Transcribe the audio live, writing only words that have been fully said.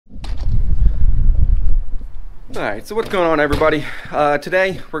Alright, so what's going on, everybody?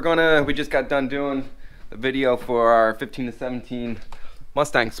 Today we just got done doing the video for our 15 to 17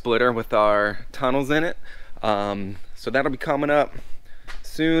 Mustang splitter with our tunnels in it. So that'll be coming up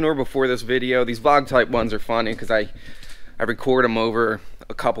soon or before this video. These vlog type ones are funny because I record them over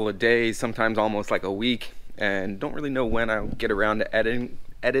a couple of days, sometimes almost like a week, and don't really know when I'll get around to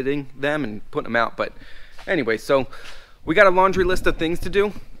editing them and putting them out. But anyway, so we got a laundry list of things to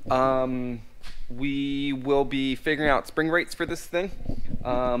do. We will be figuring out spring rates for this thing,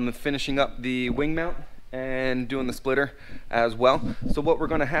 finishing up the wing mount and doing the splitter as well. So what we're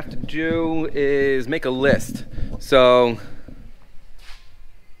gonna have to do is make a list. So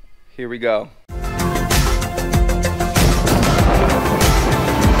here we go.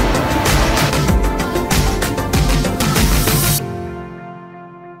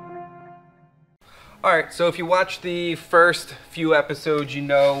 Alright, so if you watch the first few episodes, you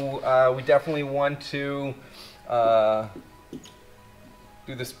know we definitely want to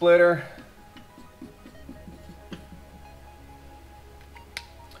do the splitter.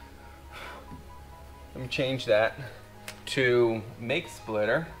 Let me change that to make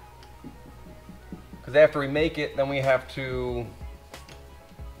splitter, because after we make it, then we have to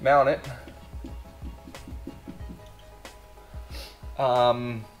mount it.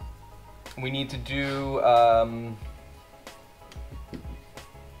 We need to do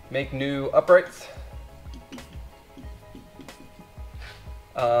make new uprights.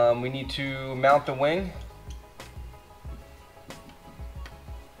 We need to mount the wing.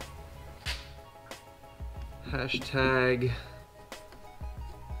 Hashtag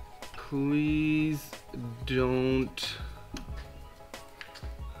please don't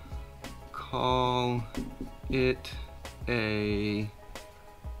call it a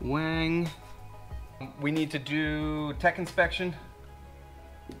wang. We need to do tech inspection,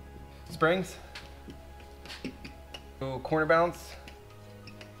 springs, corner balance,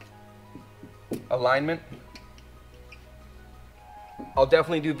 alignment. I'll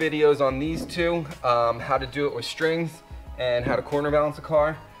definitely do videos on these two, how to do it with strings and how to corner balance a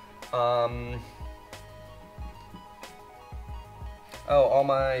car. Oh, all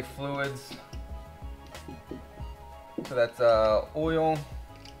my fluids. So that's oil,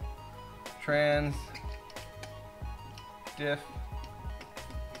 trans, diff,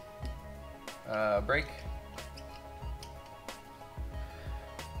 brake.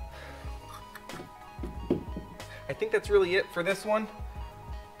 I think that's really it for this one,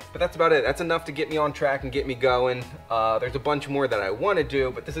 but that's about it. That's enough to get me on track and get me going. There's a bunch more that I want to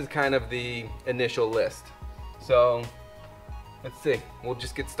do, but this is kind of the initial list. So let's see, we'll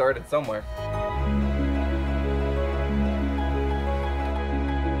just get started somewhere.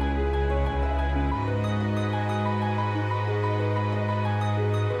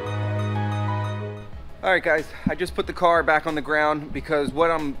 Alright guys, I just put the car back on the ground because what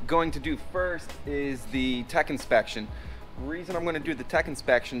I'm going to do first is the tech inspection. The reason I'm going to do the tech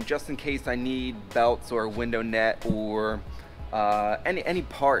inspection, just in case I need belts or window net or any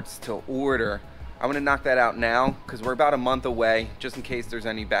parts to order, I'm going to knock that out now because we're about a month away, just in case there's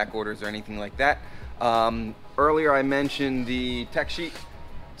any back orders or anything like that. Earlier I mentioned the tech sheet,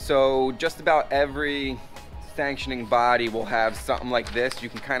 so just about every sanctioning body will have something like this you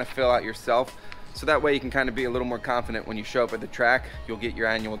can kind of fill out yourself. So that way you can kind of be a little more confident when you show up at the track. You'll get your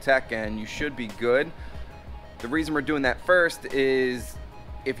annual tech and you should be good. The reason we're doing that first is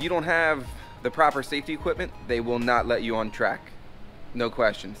if you don't have the proper safety equipment, they will not let you on track. No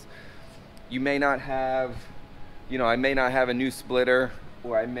questions. You may not have, I may not have a new splitter,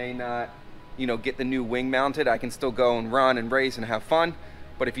 or I may not, get the new wing mounted. I can still go and run and race and have fun.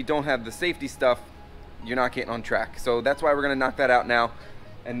 But if you don't have the safety stuff, you're not getting on track. So that's why we're gonna knock that out now.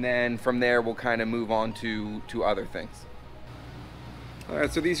 And then from there we'll kind of move on to other things.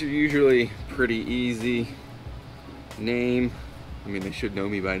 Alright, so these are usually pretty easy. Name, I mean they should know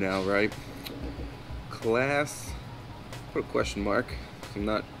me by now, right? Class, put a question mark, I'm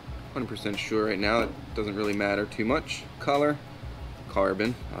not 100% sure right now, it doesn't really matter too much. Color,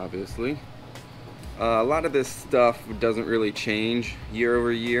 carbon, obviously. A lot of this stuff doesn't really change year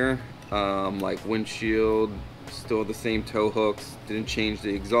over year, like windshield, still the same tow hooks, didn't change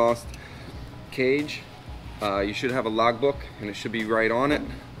the exhaust. Cage, you should have a logbook and it should be right on it,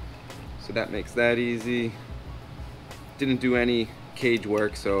 so that makes that easy. Didn't do any cage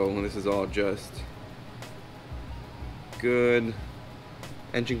work, so this is all just good.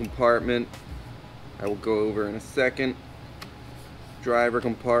 Engine compartment, I will go over in a second. Driver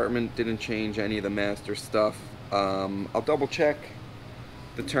compartment, didn't change any of the master stuff. I'll double check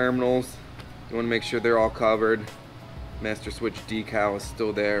the terminals. You want to make sure they're all covered. Master switch decal is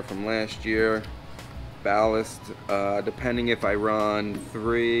still there from last year. ballast, depending if I run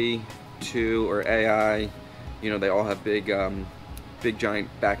 3, 2, or AI. You know, they all have big giant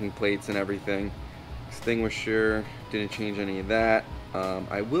backing plates and everything. Extinguisher, didn't change any of that.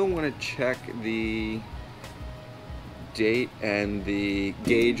 I will want to check the date and the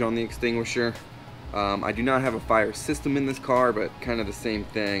gauge on the extinguisher. I do not have a fire system in this car, but kind of the same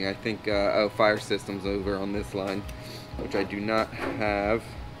thing. I think fire system's over on this line, which I do not have.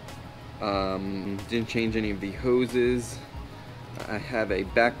 Didn't change any of the hoses. I have a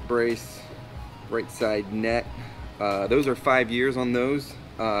back brace, right side net. Those are 5 years on those.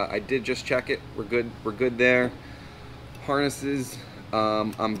 I did just check it. We're good. We're good there. Harnesses,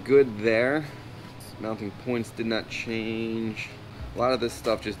 I'm good there. Mounting points did not change. A lot of this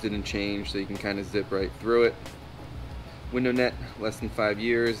stuff just didn't change, so you can kind of zip right through it. Window net, less than 5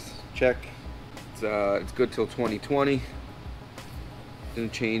 years. Check. It's good till 2020.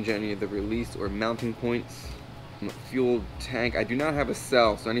 Didn't change any of the release or mounting points. Fuel tank, I do not have a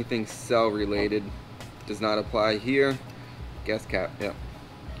cell, so anything cell related does not apply here. Gas cap, yeah.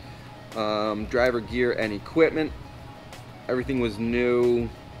 Driver gear and equipment, everything was new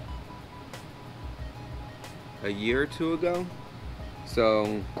a year or two ago,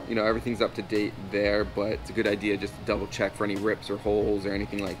 so you know, everything's up to date there, but it's a good idea just to double check for any rips or holes or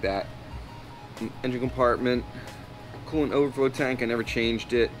anything like that. Engine compartment, coolant overflow tank, I never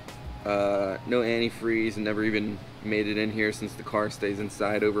changed it. No antifreeze, and never even made it in here since the car stays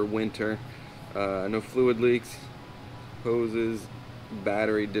inside over winter. No fluid leaks. Hoses,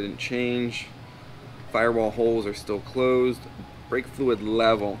 battery didn't change. Firewall holes are still closed. Brake fluid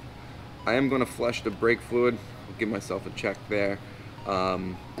level, I am going to flush the brake fluid. I'll give myself a check there.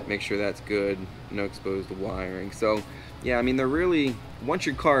 Make sure that's good. No exposed wiring. So yeah, I mean, there really, once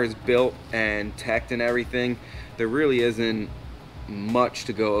your car is built and teched and everything, there really isn't much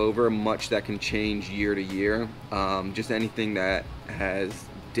to go over, much that can change year to year. Just anything that has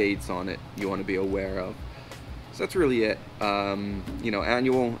dates on it you want to be aware of. So that's really it. You know,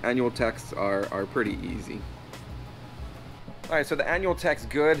 annual techs are pretty easy. Alright, so the annual tech's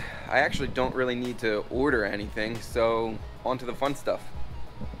good. I actually don't really need to order anything, so on to the fun stuff.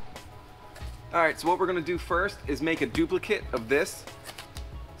 Alright, so what we're going to do first is make a duplicate of this.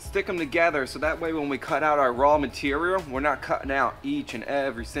 Stick them together so that way when we cut out our raw material, we're not cutting out each and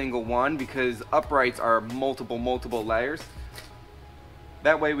every single one, because uprights are multiple layers.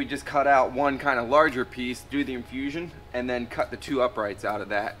 That way we just cut out one kind of larger piece, do the infusion, and then cut the 2 uprights out of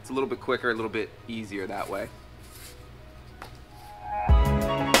that. It's a little bit quicker, a little bit easier that way.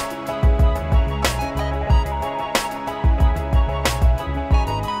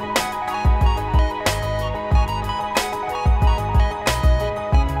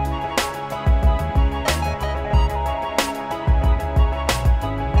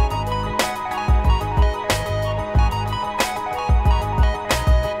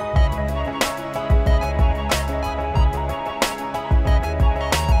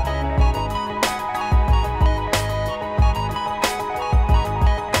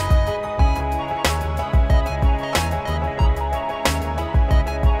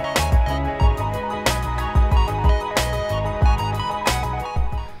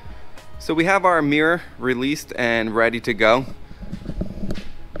 So we have our mirror released and ready to go.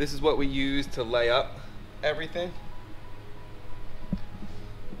 This is what we use to lay up everything.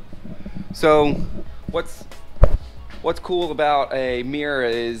 So what's cool about a mirror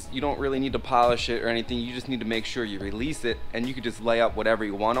is you don't really need to polish it or anything. You just need to make sure you release it, and you can just lay up whatever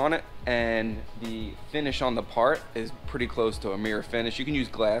you want on it, and the finish on the part is pretty close to a mirror finish. You can use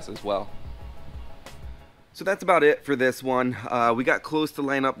glass as well. So that's about it for this one. We got close to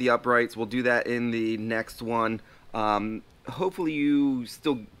laying up the uprights. We'll do that in the next one. Hopefully you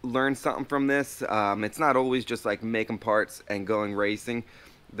still learn something from this. It's not always just like making parts and going racing.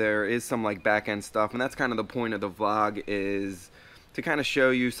 There is some like back end stuff, and that's kind of the point of the vlog, is to kind of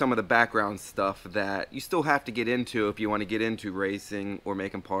show you some of the background stuff that you still have to get into if you want to get into racing or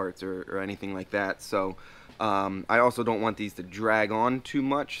making parts or anything like that. So I also don't want these to drag on too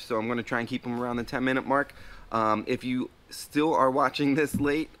much, so I'm going to try and keep them around the 10-minute mark. If you still are watching this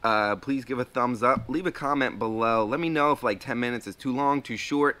late, please give a thumbs up. Leave a comment below. Let me know if like 10 minutes is too long, too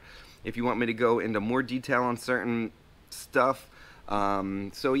short, if you want me to go into more detail on certain stuff.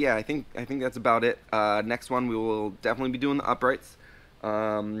 So yeah, I think that's about it. Next one we will definitely be doing the uprights,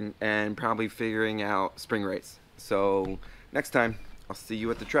 and probably figuring out spring rates. So next time, I'll see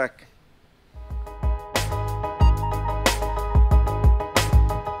you at the track.